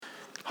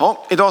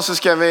Ja, idag så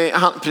ska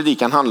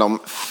predikan handla om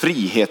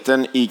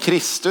friheten i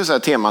Kristus, är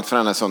temat för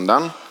den här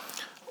söndagen.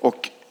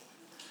 Och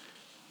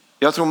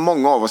jag tror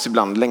många av oss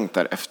ibland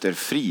längtar efter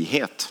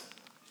frihet.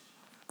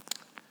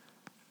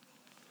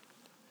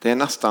 Det är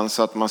nästan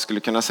så att man skulle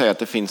kunna säga att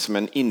det finns som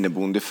en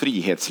inneboende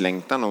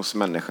frihetslängtan hos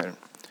människor.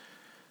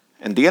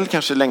 En del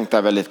kanske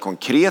längtar väldigt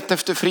konkret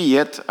efter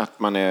frihet, att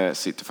man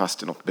sitter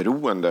fast i något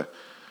beroende.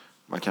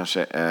 Man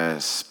kanske är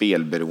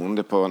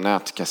spelberoende på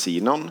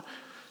nätkasinon.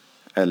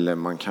 Eller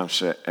man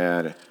kanske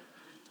är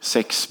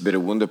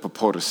sexberoende på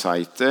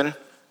porrsajter.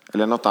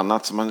 Eller något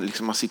annat som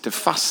man sitter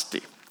fast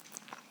i.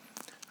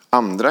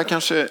 Andra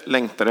kanske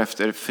längtar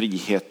efter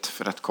frihet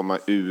för att komma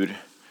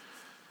ur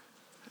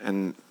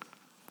en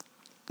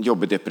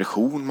jobbig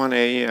depression man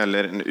är i.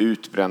 Eller en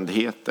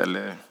utbrändhet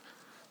eller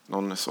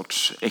någon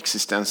sorts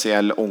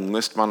existentiell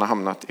ångest man har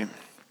hamnat i.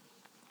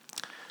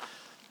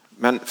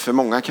 Men för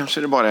många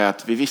kanske det bara är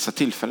att vid vissa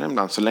tillfällen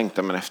ibland så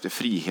längtar man efter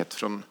frihet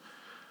från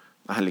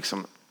den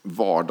här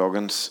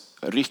vardagens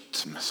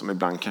rytm som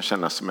ibland kan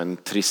kännas som en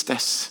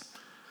tristess.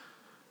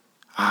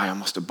 Jag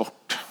måste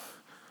bort.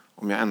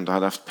 Om jag ändå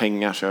hade haft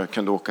pengar så jag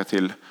kunde åka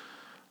till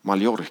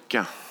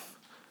Mallorca,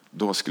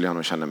 då skulle jag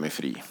nog känna mig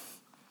fri.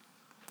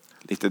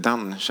 Lite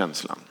den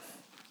känslan.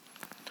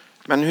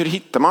 Men hur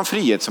hittar man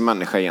frihet som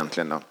människa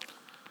egentligen då?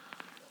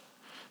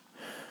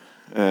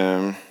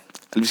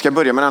 Vi ska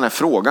börja med den här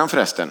frågan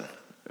förresten.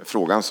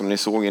 Frågan som ni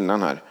såg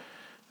innan här.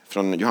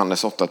 Från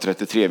Johannes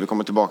 8:33. Vi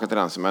kommer tillbaka till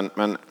den.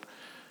 Men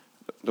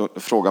då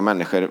frågar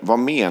människor, vad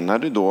menar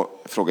du då?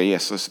 Frågar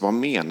Jesus, vad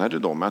menar du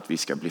då med att vi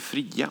ska bli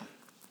fria?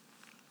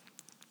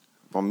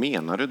 Vad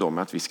menar du då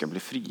med att vi ska bli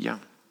fria?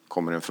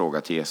 Kommer en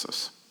fråga till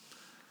Jesus.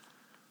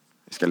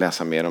 Vi ska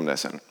läsa mer om det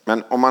sen.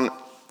 Men om man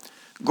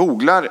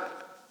googlar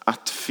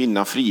att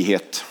finna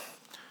frihet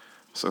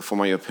så får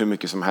man ju upp hur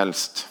mycket som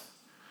helst.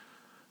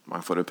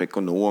 Man får upp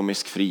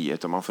ekonomisk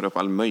frihet och man får upp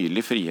all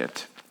möjlig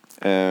frihet.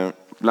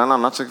 Bland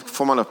annat så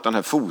får man upp den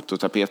här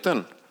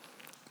fototapeten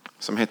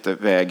som heter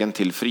Vägen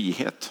till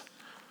frihet.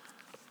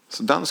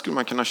 Så den skulle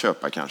man kunna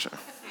köpa kanske.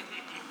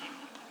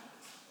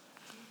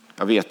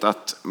 Jag vet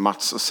att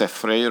Mats och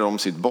Seffra gör om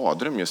sitt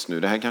badrum just nu.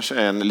 Det här kanske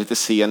är en lite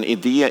sen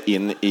idé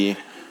in i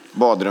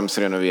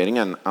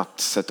badrumsrenoveringen att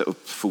sätta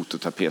upp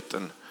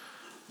fototapeten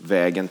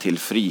Vägen till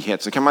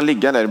frihet. Så kan man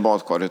ligga där i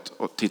badkaret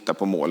och titta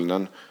på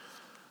molnen.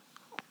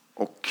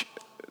 Och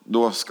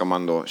då ska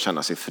man då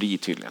känna sig fri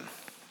tydligen.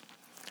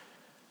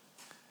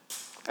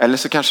 Eller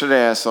så kanske det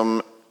är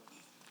som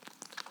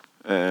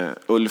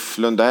Ulf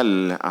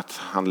Lundell, att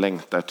han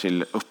längtar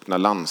till öppna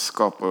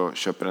landskap och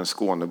köper en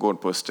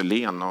Skånegård på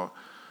Österlen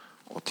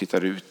och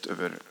tittar ut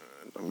över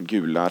de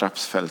gula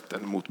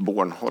rapsfälten mot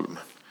Bornholm.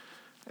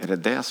 Är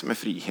det som är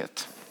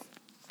frihet?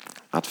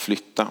 Att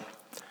flytta.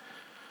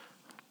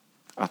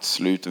 Att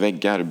slå ut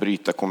väggar,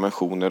 bryta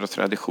konventioner och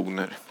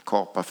traditioner,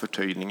 kapa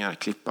förtöjningar,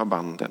 klippa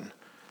banden,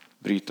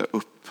 bryta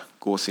upp,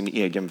 gå sin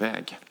egen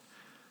väg.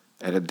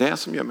 Är det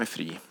som gör mig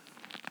fri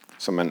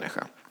som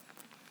människa?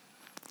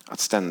 Att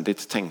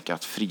ständigt tänka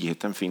att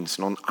friheten finns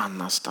någon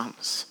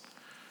annanstans.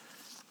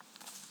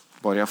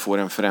 Bara jag får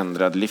en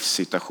förändrad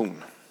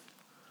livssituation.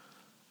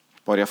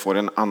 Bara jag får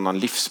en annan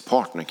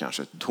livspartner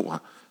kanske,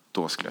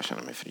 då skulle jag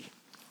känna mig fri.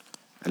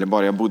 Eller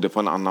bara jag bodde på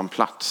en annan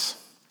plats.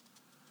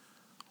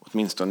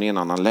 Åtminstone i en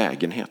annan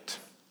lägenhet.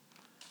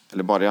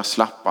 Eller bara jag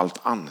slapp allt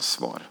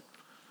ansvar.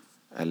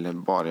 Eller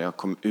bara jag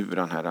kom ur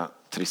den här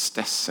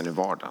tristessen i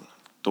vardagen.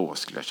 Då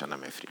skulle jag känna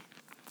mig fri.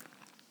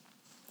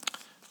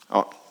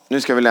 Ja,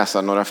 nu ska vi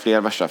läsa några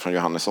fler verser från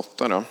Johannes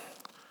 8 då.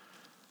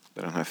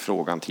 Där den här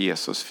frågan till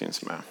Jesus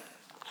finns med.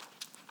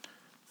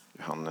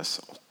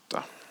 Johannes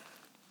 8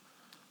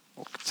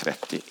 och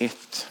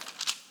 31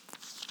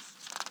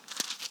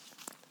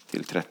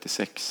 till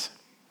 36.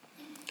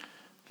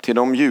 Till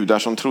de judar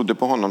som trodde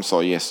på honom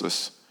sa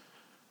Jesus: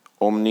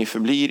 om ni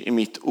förblir i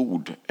mitt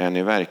ord är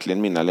ni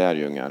verkligen mina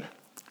lärjungar.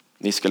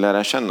 Ni ska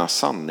lära känna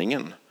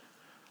sanningen,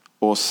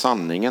 och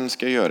sanningen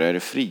ska göra er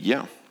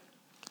fria.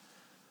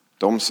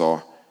 De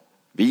sa: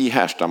 vi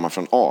härstammar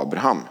från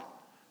Abraham.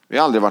 Vi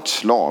har aldrig varit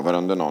slavar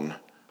under någon.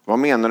 Vad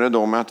menar du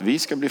då med att vi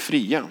ska bli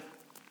fria?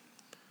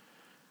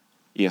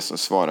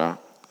 Jesus svarade: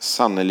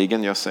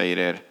 sannerligen jag säger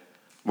er,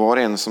 var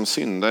en som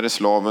syndar är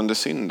slav under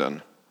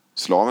synden.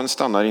 Slaven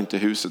stannar inte i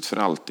huset för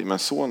alltid, men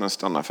sonen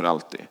stannar för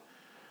alltid.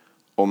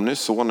 Om nu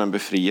sonen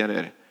befriar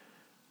er,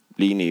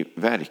 blir ni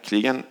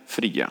verkligen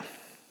fria.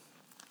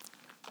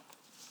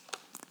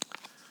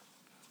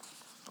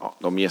 Ja,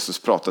 de Jesus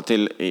pratade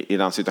till i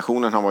den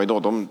situationen han var i då,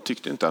 de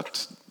tyckte inte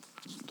att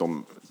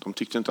de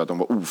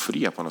var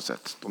ofria på något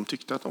sätt. De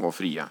tyckte att de var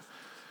fria.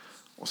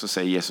 Och så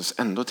säger Jesus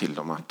ändå till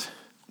dem att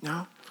ni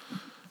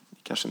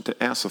kanske inte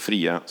är så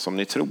fria som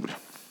ni tror.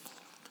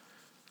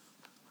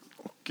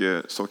 Och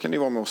så kan det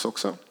vara med oss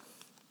också.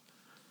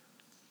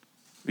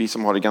 Vi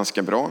som har det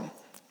ganska bra.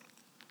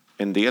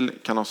 En del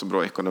kan ha så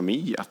bra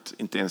ekonomi att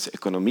inte ens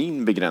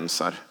ekonomin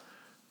begränsar.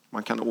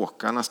 Man kan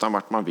åka nästan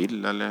vart man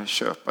vill eller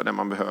köpa det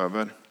man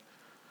behöver.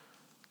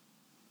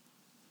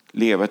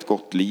 Leva ett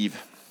gott liv.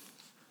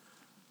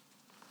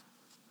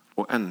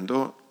 Och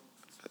ändå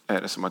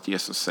är det som att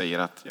Jesus säger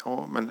att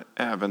ja, men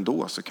även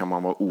då så kan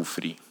man vara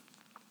ofri.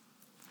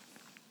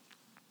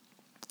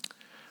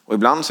 Och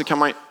ibland så kan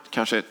man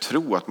kanske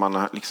tro att man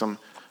har liksom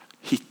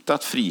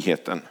hittat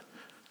friheten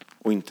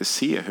och inte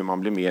se hur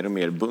man blir mer och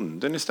mer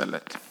bunden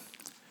istället.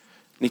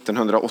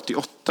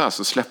 1988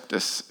 så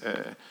släpptes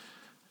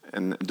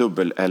en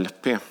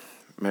dubbel-LP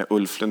med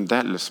Ulf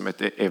Lundell som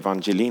heter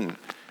Evangelin.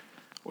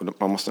 Och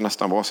man måste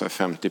nästan vara så här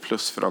 50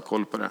 plus för att ha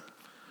koll på det.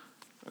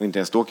 Och inte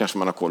ens då kanske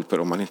man har koll på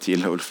det om man inte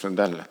gillar Ulf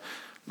Lundell.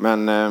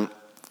 Men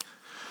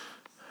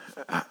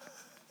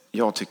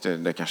jag tyckte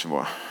det kanske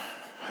var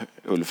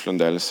Ulf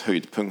Lundells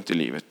höjdpunkt i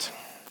livet.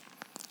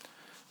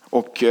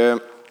 Och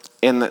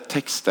en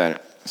text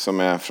där som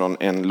är från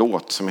en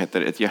låt som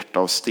heter Ett hjärta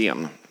av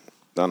sten.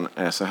 Den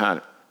är så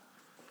här.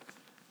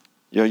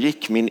 Jag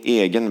gick min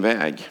egen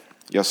väg.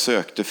 Jag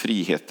sökte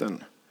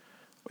friheten.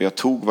 Och jag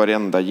tog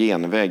varenda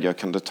genväg jag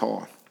kunde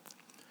ta.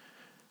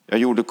 Jag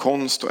gjorde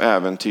konst och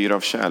äventyr av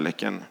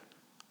kärleken.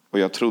 Och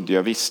jag trodde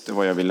jag visste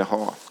vad jag ville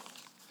ha.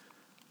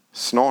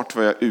 Snart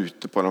var jag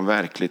ute på de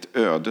verkligt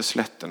öde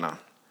slätterna.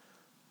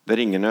 Där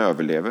ingen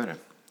överlever.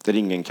 Där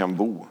ingen kan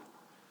bo.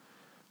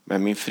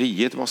 Men min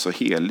frihet var så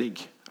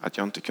helig att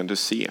jag inte kunde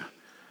se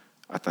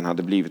att den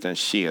hade blivit en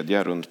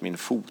kedja runt min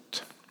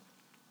fot.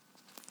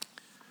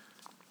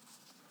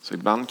 Så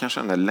ibland kanske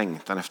den där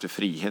längtan efter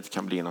frihet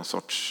kan bli någon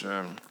sorts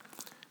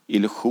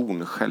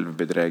illusion,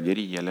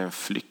 självbedrägeri eller en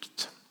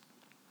flykt.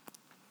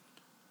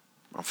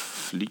 Man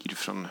flyr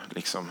från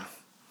liksom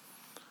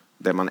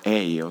där man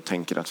är i och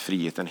tänker att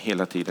friheten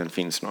hela tiden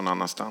finns någon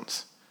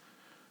annanstans.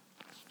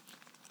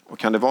 Och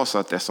kan det vara så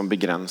att det som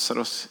begränsar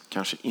oss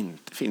kanske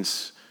inte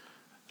finns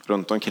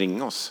runt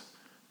omkring oss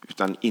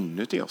utan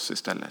inuti oss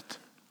istället.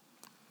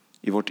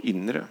 I vårt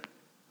inre.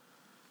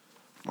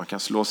 Man kan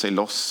slå sig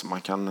loss,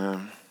 man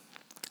kan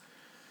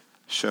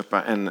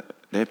köpa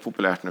det är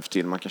populärt nu för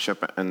tiden, man kan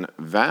köpa en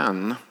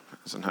van,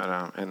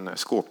 en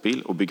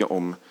skåpbil och bygga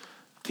om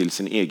till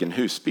sin egen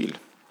husbil.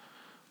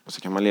 Och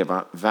så kan man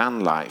leva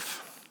van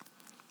life.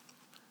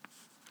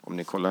 Om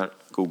ni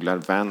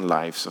googlar van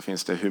life så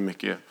finns det hur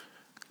mycket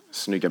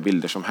snygga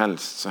bilder som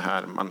helst. Så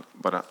här, man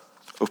bara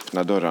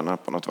öppnar dörrarna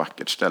på något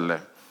vackert ställe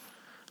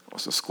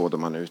och så skådar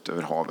man ut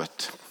över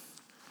havet.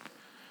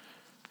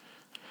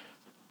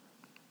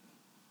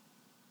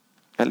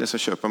 Eller så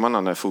köper man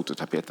den där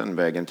fototapeten,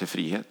 Vägen till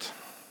frihet.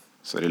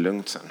 Så är det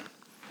lugnt sen.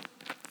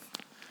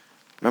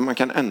 Men man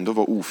kan ändå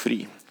vara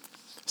ofri.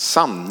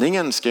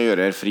 Sanningen ska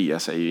göra er fria,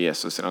 säger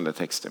Jesus i den där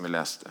texten vi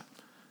läste.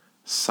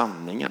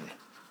 Sanningen.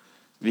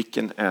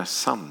 Vilken är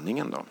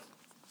sanningen då?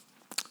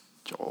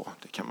 Ja,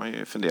 det kan man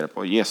ju fundera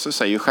på. Jesus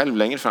säger ju själv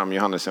längre fram i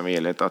Johannes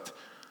evangeliet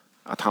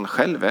att han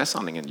själv är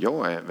sanningen.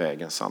 Jag är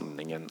vägen,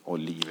 sanningen och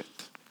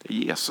livet. Det är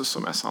Jesus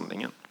som är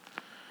sanningen.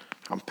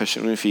 Han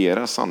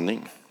personifierar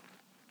sanning.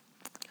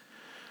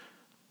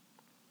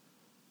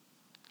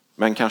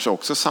 Men kanske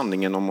också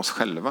sanningen om oss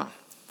själva.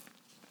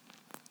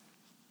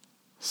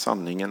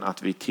 Sanningen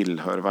att vi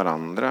tillhör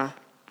varandra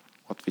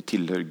och att vi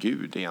tillhör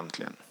Gud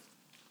egentligen.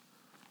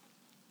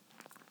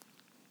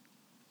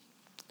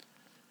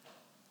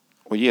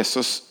 Och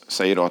Jesus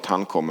säger då att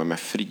han kommer med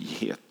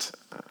frihet.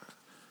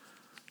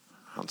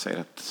 Han säger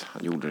att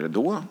han gjorde det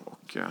då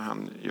och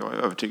jag är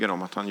övertygad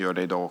om att han gör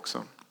det idag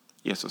också.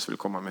 Jesus vill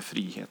komma med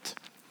frihet.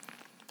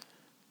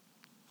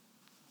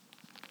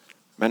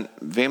 Men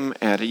vem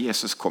är det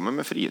Jesus kommer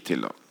med frihet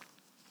till då?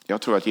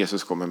 Jag tror att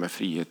Jesus kommer med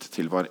frihet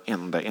till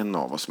varenda en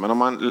av oss. Men om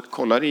man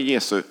kollar i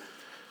Jesu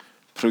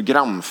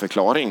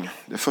programförklaring.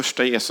 Det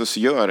första Jesus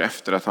gör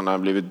efter att han har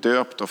blivit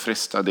döpt och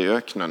frestad i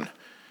öknen.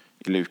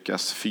 I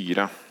Lukas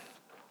 4.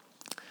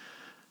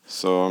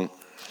 Så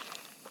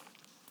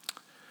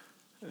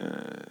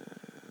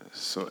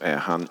är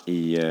han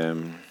i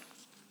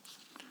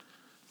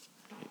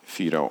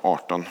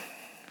 4:18.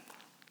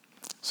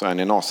 Så är han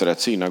i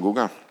Nasarets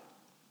synagoga.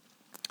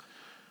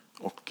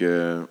 Och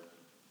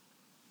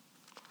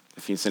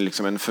det finns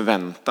en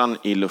förväntan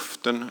i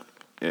luften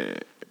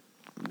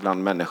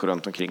bland människor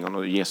runt omkring honom.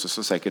 Och Jesus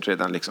har säkert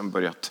redan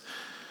börjat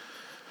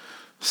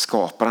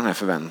skapa den här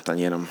förväntan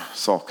genom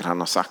saker han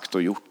har sagt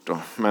och gjort och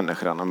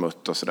människor han har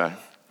mött och sådär.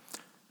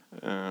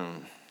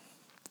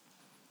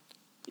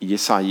 I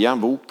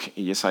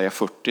Jesaja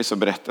 40 så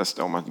berättas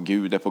det om att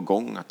Gud är på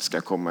gång, att det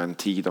ska komma en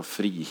tid av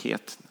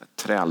frihet,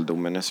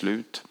 träldomen är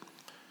slut.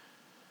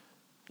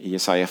 I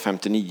Jesaja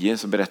 59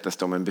 så berättas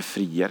det om en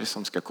befriare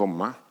som ska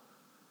komma,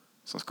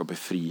 som ska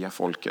befria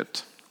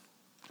folket.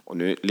 Och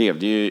nu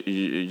levde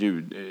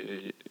ju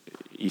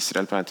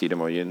Israel på den tiden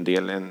var ju en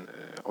del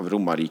av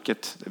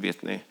romarriket, det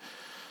vet ni.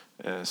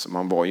 Så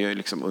man var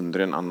ju under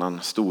en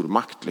annan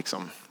stormakt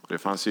Och det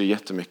fanns ju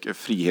jättemycket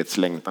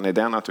frihetslängtan i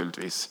det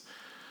naturligtvis.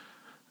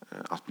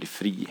 Att bli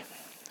fri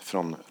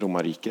från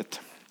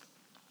romarriket.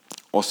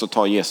 Och så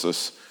tar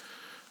Jesus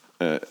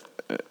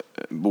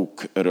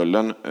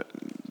bokrullen.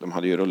 De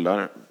hade ju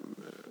rullar.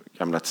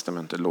 Gamla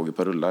testamentet låg ju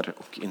på rullar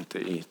och inte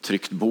i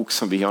tryckt bok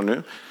som vi har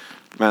nu.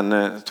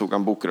 Men tog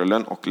han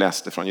bokrullen och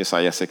läste från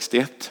Jesaja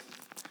 61.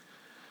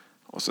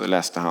 Och så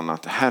läste han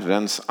att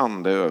Herrens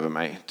ande är över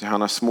mig. Ty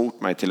han har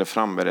smort mig till att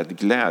frambära ett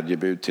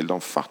glädjebud till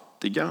de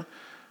fattiga.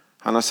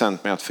 Han har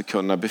sänt mig att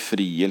förkunna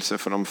befrielse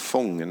för de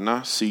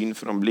fångna, syn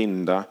för de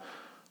blinda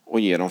och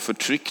ge de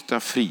förtryckta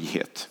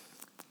frihet.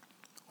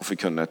 Och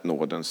förkunna ett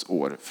nådens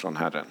år från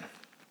Herren.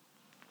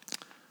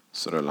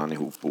 Så rullade han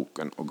ihop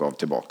boken och gav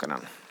tillbaka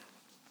den.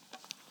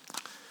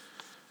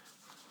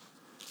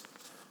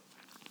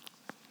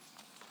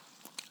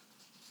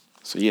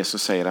 Så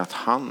Jesus säger att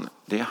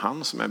det är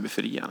han som är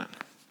befriaren.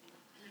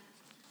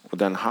 Och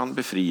den han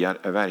befriar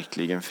är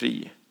verkligen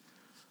fri.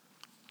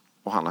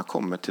 Och han har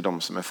kommit till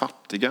de som är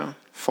fattiga,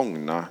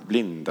 fångna,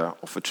 blinda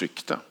och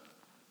förtryckta.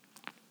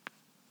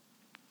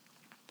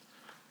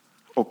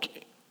 Och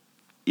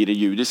i det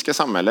judiska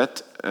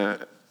samhället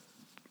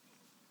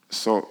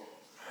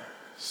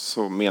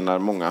så menar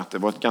många att det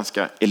var ett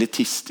ganska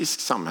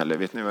elitistiskt samhälle.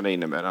 Vet ni vad det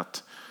innebär?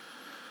 Att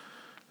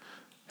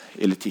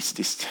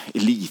elitistiskt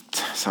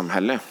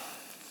elitsamhälle.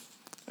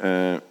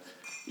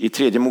 I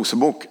 3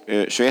 Mosebok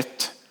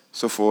 21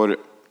 så får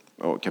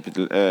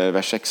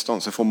vers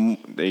 16 så får,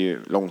 det är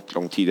ju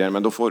långt tidigare,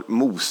 men då får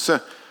Mose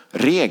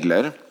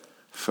regler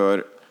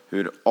för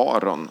hur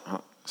Aron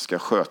ska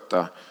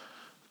sköta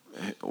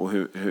och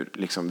hur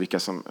liksom vilka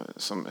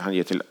som han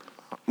ger till.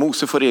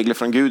 Mose får regler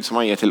från Gud som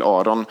han ger till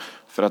Aron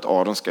för att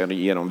Aron ska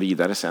ge dem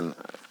vidare sen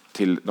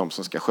till de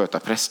som ska sköta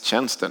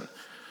prästtjänsten.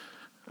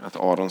 Att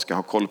Aron ska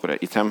ha koll på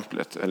det i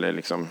templet. Eller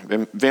liksom,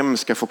 vem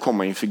ska få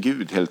komma inför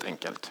Gud helt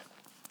enkelt?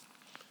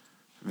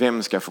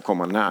 Vem ska få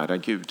komma nära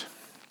Gud?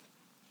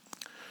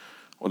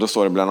 Och då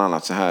står det bland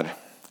annat så här.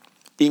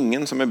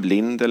 Ingen som är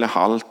blind eller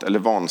halt eller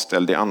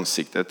vanställd i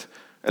ansiktet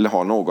eller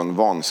har någon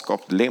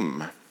vanskapt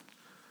lem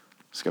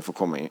ska få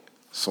komma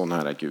så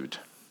nära Gud.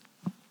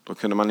 Då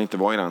kunde man inte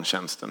vara i den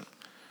tjänsten.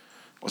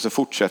 Och så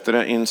fortsätter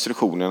det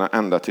instruktionerna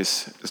ända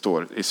tills det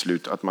står i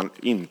slut att man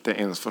inte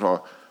ens får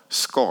ha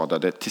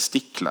skadade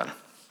testiklar.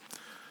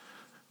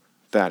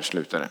 Där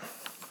slutar det.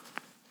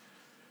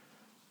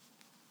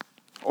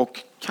 Och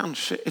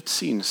kanske ett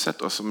synsätt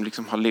då, som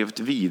liksom har levt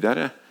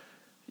vidare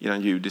i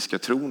den judiska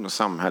tron och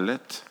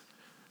samhället.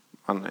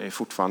 Man är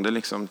fortfarande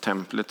liksom,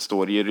 templet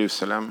står i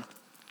Jerusalem.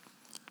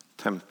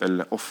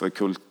 Tempel,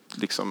 offerkult,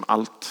 liksom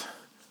allt.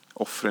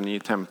 Offren i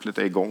templet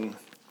är igång.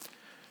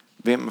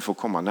 Vem får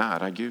komma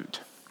nära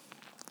Gud?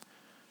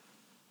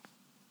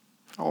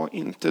 Ja,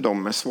 inte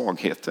de med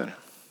svagheter.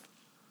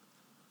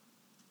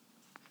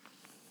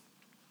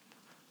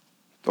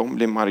 De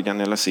blir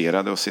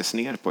marginaliserade och ses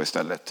ner på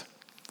istället.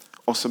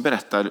 Och så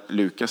berättar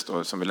Lukas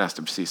då, som vi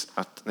läste precis,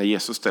 att när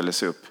Jesus ställer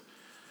sig upp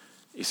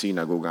i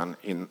synagogan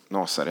i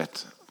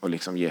Nasaret och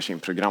liksom ger sin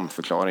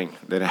programförklaring.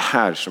 Det är det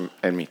här som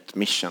är mitt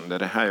mission. Det är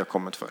det här jag har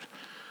kommit för.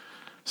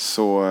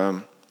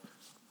 Så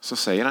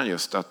säger han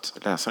just att,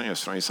 läser han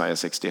just från Jesaja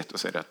 61 och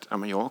säger att ja,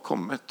 men jag har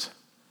kommit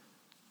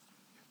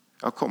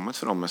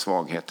för dem med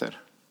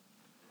svagheter.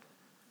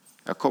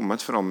 Jag har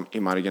kommit för dem i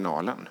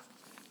marginalen.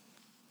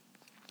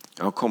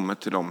 Jag har kommit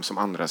till dem som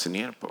andra ser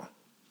ner på.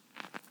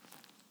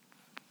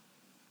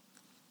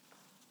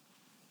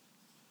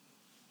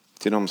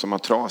 Till dem som har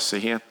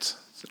trasighet,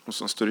 till dem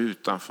som står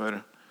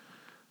utanför,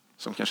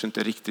 som kanske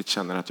inte riktigt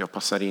känner att jag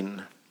passar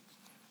in.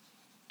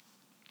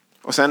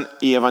 Och sen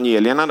i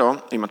evangelierna då,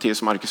 i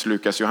Matteus, Markus,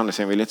 Lukas, Johannes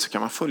evangeliet, så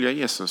kan man följa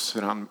Jesus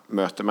hur han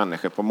möter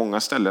människor på många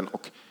ställen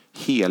och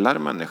helar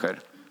människor.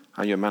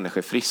 Han gör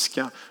människor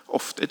friska,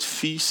 ofta ett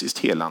fysiskt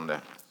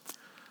helande.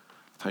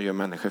 Han gör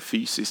människor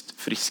fysiskt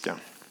friska.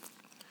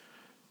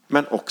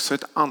 Men också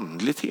ett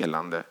andligt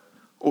helande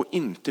och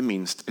inte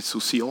minst ett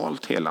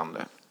socialt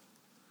helande.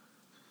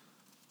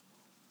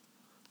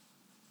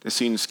 Det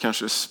syns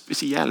kanske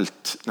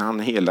speciellt när han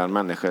helar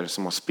människor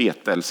som har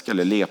spetälska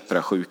eller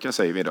leprasjuka,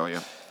 säger vi idag.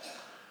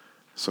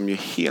 Som ju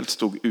helt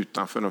stod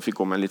utanför. De fick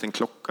gå med en liten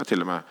klocka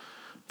till och med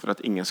för att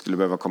ingen skulle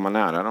behöva komma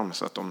nära dem.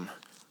 Så att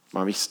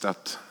man visste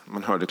att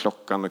man hörde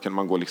klockan, då kunde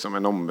man gå liksom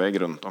en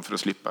omväg runt dem för att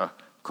slippa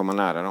komma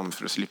nära dem,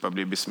 för att slippa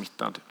bli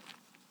besmittad.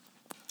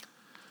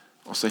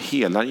 Och så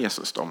helar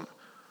Jesus dem.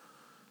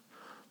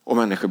 Och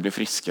människor blir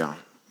friska.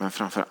 Men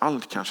framför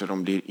allt kanske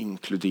de blir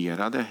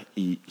inkluderade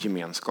i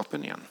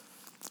gemenskapen igen.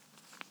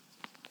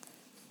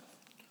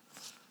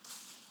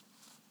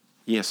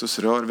 Jesus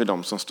rör vid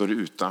dem som står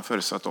utanför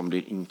så att de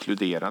blir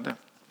inkluderade.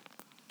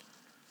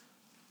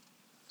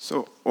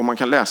 Och man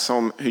kan läsa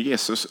om hur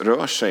Jesus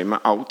rör sig med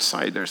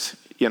outsiders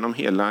genom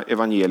hela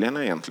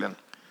evangelierna egentligen.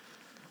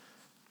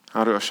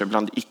 Han rör sig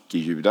bland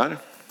icke-judar.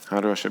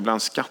 Han rör sig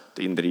bland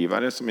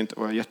skatteindrivare som inte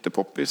var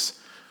jättepoppis.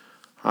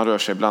 Han rör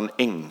sig bland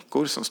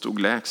änkor som stod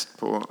lägst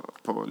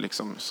på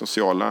liksom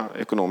sociala,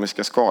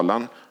 ekonomiska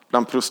skalan.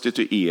 Bland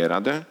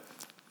prostituerade.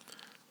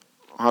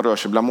 Han rör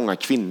sig bland många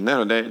kvinnor,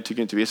 och det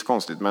tycker inte vi är så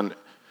konstigt.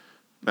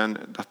 Men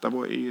detta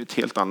var ju ett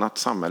helt annat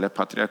samhälle,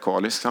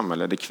 patriarkaliskt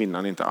samhälle, där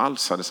kvinnan inte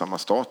alls hade samma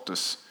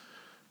status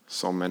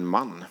som en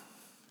man.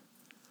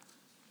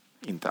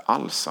 Inte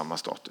alls samma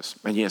status.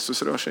 Men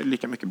Jesus rör sig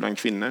lika mycket bland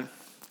kvinnor.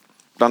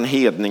 Bland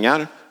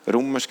hedningar,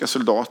 romerska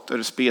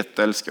soldater,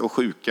 spetälska och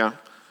sjuka.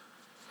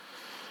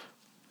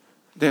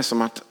 Det är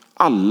som att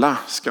alla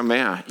ska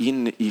med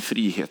in i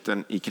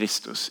friheten i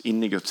Kristus,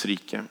 in i Guds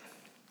rike.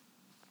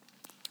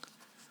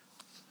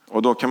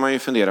 Och då kan man ju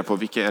fundera på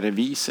vilka är det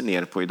vi ser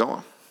ner på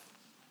idag?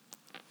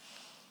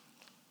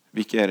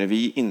 Vilka är det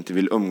vi inte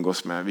vill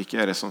umgås med?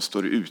 Vilka är det som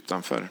står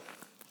utanför?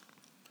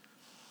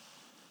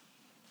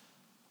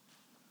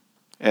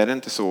 Är det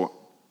inte så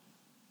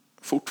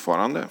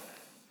fortfarande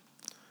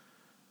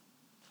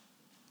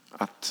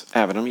att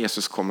även om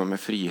Jesus kommer med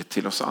frihet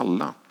till oss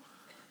alla,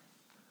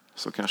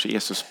 så kanske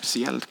Jesus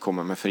speciellt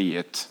kommer med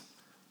frihet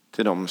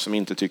till de som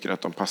inte tycker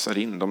att de passar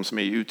in, de som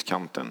är i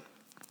utkanten.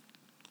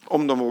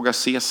 Om de vågar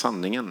se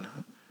sanningen,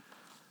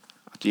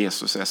 att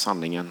Jesus är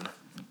sanningen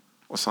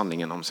och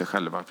sanningen om sig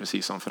själva,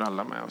 precis som för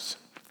alla med oss.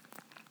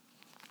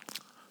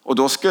 Och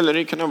då skulle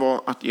det kunna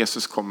vara att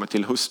Jesus kommer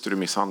till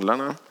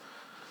hustrumisshandlarna,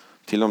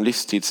 till de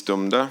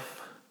livstidsdömda,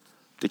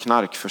 till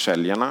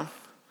knarkförsäljarna,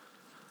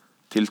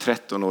 till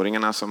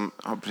 13-åringarna som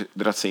har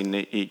dragits in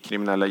i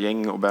kriminella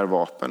gäng och bär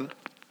vapen,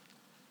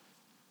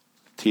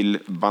 till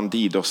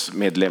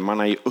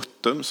Bandidos-medlemmarna i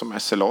Uttum som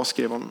SLA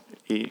skrev om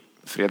i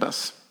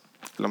fredags,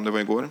 eller om det var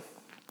igår.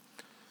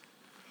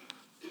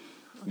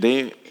 Det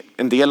är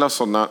en del av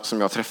sådana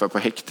som jag träffar på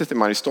häktet i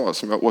Mariestad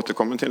som jag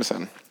återkommer till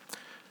sen.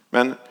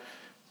 Men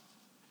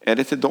är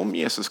det till dem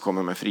Jesus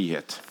kommer med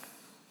frihet?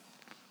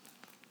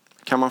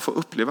 Kan man få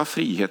uppleva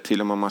frihet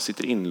till om man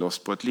sitter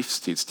inlåst på ett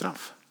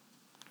livstidsstraff?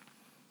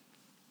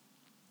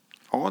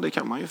 Ja, det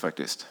kan man ju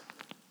faktiskt.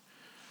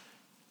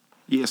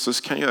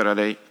 Jesus kan göra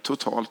dig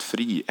totalt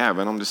fri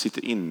även om du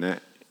sitter inne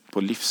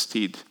på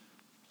livstid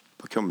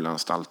på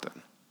Kumlaanstalten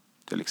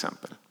till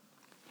exempel.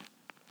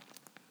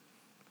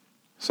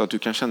 Så att du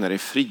kan känna dig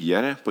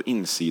friare på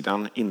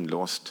insidan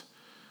inlåst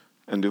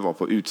än du var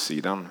på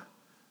utsidan.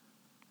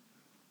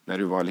 När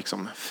du var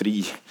liksom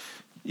fri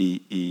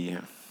i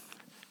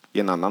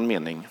en annan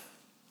mening.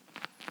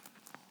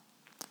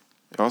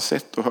 Jag har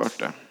sett och hört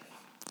det.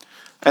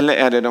 Eller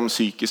är det de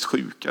psykiskt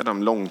sjuka,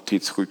 de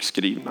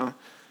långtidssjukskrivna?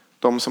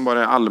 De som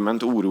bara är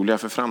allmänt oroliga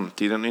för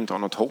framtiden och inte har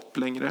något hopp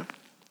längre?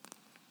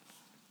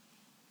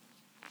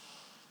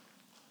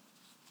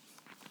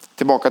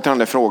 Tillbaka till den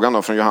där frågan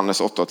då från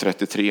Johannes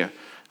 8:33.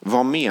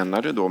 Vad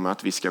menar du då med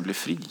att vi ska bli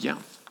fria?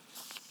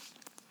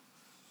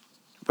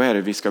 Vad är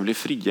det vi ska bli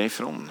fria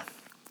ifrån?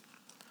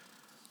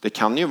 Det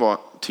kan ju vara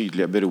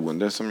tydliga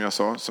beroende som jag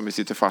sa, som vi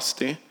sitter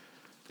fast i.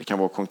 Det kan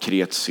vara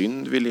konkret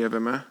synd vi lever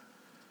med.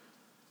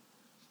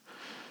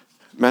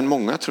 Men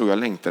många tror jag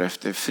längtar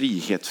efter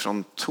frihet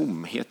från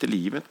tomhet i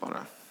livet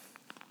bara.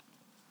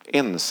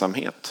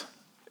 Ensamhet,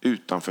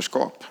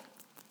 utanförskap,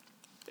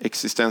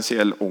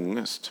 existentiell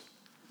ångest.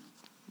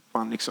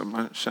 Man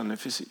känner,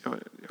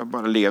 jag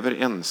bara lever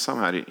ensam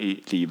här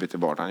i livet i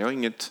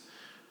vardagen.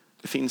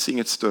 Det finns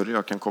inget större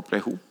jag kan koppla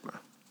ihop med.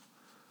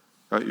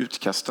 Jag är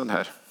utkastad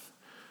här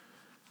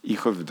i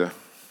Skövde,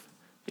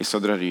 i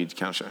Södra Ryd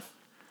kanske.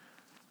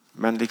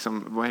 Men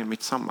vad är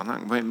mitt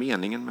sammanhang? Vad är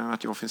meningen med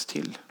att jag finns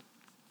till?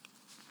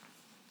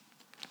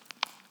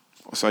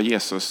 Och så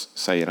Jesus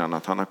säger han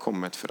att han har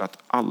kommit för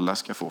att alla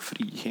ska få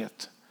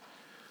frihet.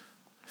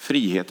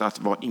 Frihet att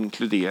vara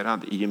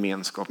inkluderad i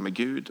gemenskap med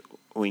Gud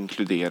och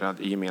inkluderad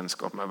i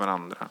gemenskap med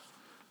varandra.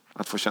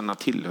 Att få känna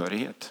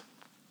tillhörighet.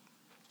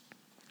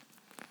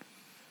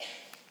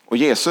 Och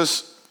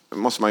Jesus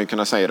måste man ju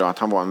kunna säga då att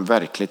han var en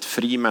verkligt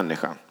fri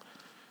människa.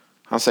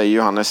 Han säger i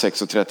Johannes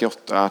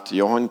 6:38 att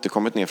jag har inte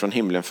kommit ner från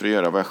himlen för att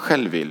göra vad jag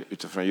själv vill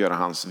utan för att göra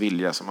hans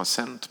vilja som har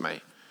sänt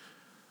mig.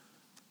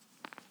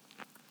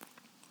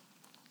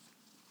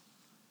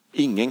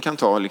 Ingen kan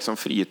ta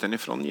friheten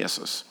ifrån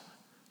Jesus.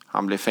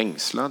 Han blir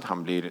fängslad,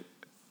 han blir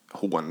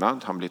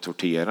hånad, han blir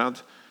torterad,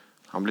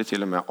 han blir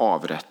till och med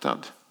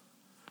avrättad.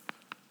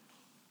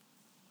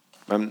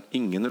 Men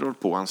ingen rår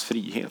på hans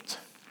frihet.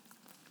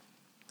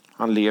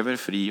 Han lever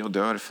fri och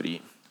dör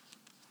fri.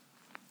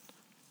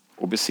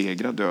 Och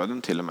besegrar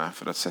döden till och med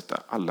för att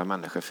sätta alla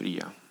människor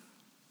fria.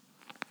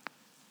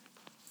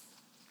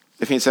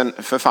 Det finns en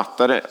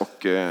författare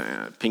och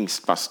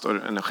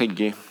pingstpastor,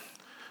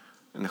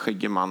 en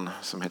skäggig man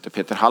som heter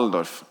Peter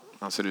Halldorf.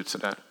 Han ser ut så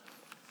där.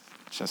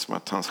 Det känns som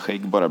att hans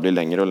skägg bara blir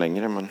längre och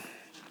längre. Men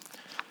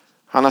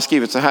han har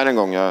skrivit så här en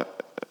gång. Jag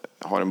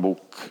har en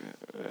bok,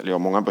 eller jag har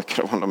många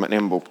böcker av honom, men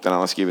en bok där han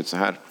har skrivit så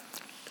här.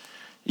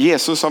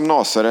 Jesus av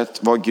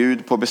Nasaret var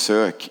Gud på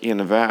besök i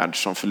en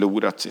värld som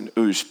förlorat sin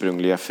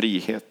ursprungliga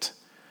frihet.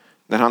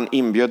 När han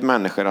inbjöd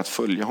människor att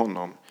följa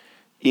honom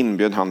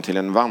inbjöd han till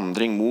en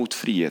vandring mot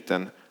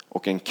friheten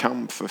och en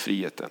kamp för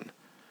friheten.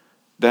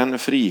 Den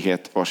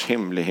frihet vars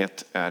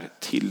hemlighet är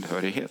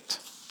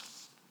tillhörighet.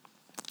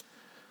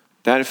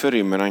 Därför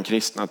rymmer den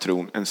kristna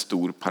tron en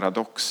stor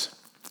paradox.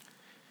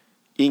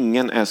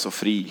 Ingen är så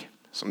fri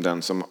som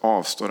den som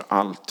avstår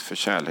allt för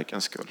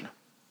kärlekens skull.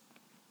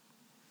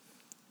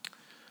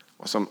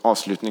 Och som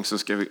avslutning så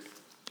ska vi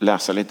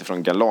läsa lite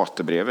från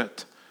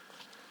Galaterbrevet.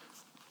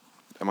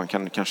 Där man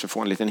kan kanske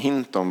få en liten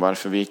hint om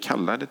varför vi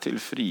kallar det till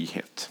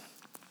frihet.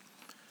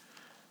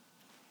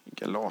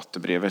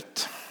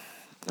 Galaterbrevet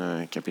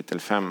kapitel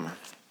 5,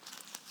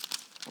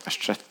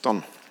 vers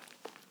 13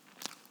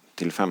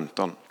 till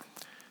 15.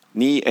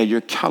 Ni är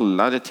ju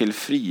kallade till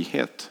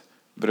frihet,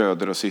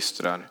 bröder och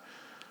systrar.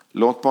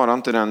 Låt bara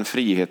inte den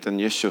friheten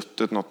ge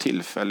köttet något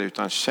tillfälle,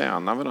 utan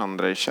tjäna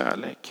varandra i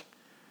kärlek.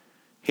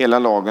 Hela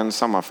lagen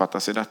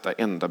sammanfattas i detta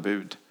enda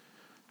bud.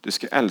 Du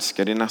ska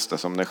älska din nästa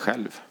som dig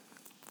själv.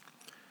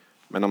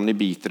 Men om ni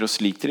biter och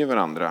sliter i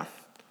varandra,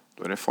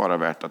 då är det fara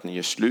värt att ni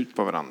ger slut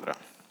på varandra.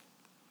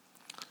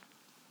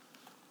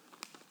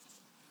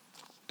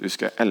 Du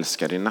ska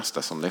älska din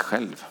nästa som dig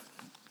själv.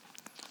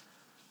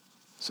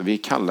 Så vi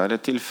kallar det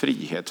till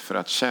frihet för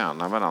att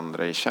tjäna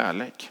varandra i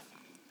kärlek.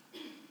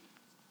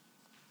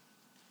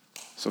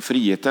 Så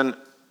friheten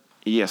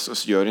i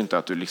Jesus gör inte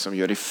att du liksom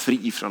gör dig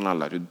fri från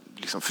alla. Du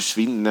liksom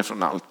försvinner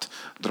från allt.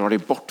 Drar dig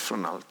bort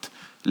från allt.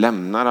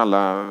 Lämnar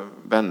alla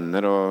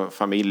vänner och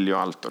familj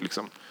och allt. Och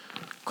liksom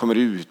kommer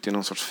ut i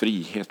någon sorts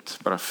frihet.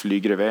 Bara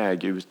flyger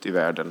iväg ut i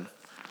världen.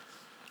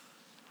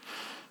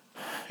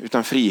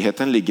 Utan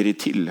friheten ligger i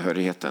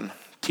tillhörigheten.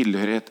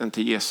 Tillhörigheten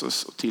till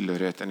Jesus och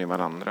tillhörigheten i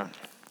varandra.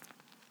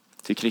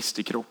 Till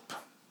Kristi kropp.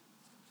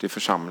 Till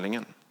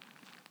församlingen.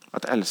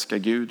 Att älska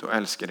Gud och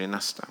älska din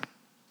nästa.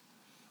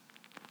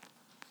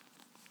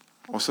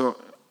 Och så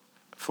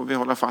får vi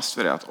hålla fast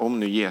vid det att om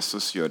nu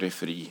Jesus gör dig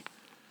fri,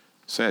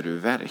 så är du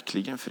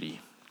verkligen fri.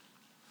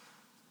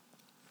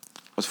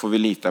 Och så får vi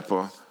lita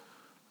på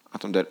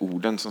att de där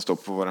orden som står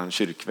på våran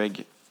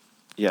kyrkvägg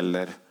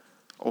gäller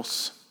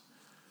oss.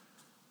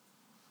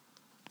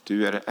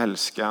 Du är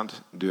älskad,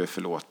 du är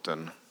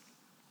förlåten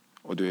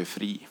och du är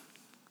fri.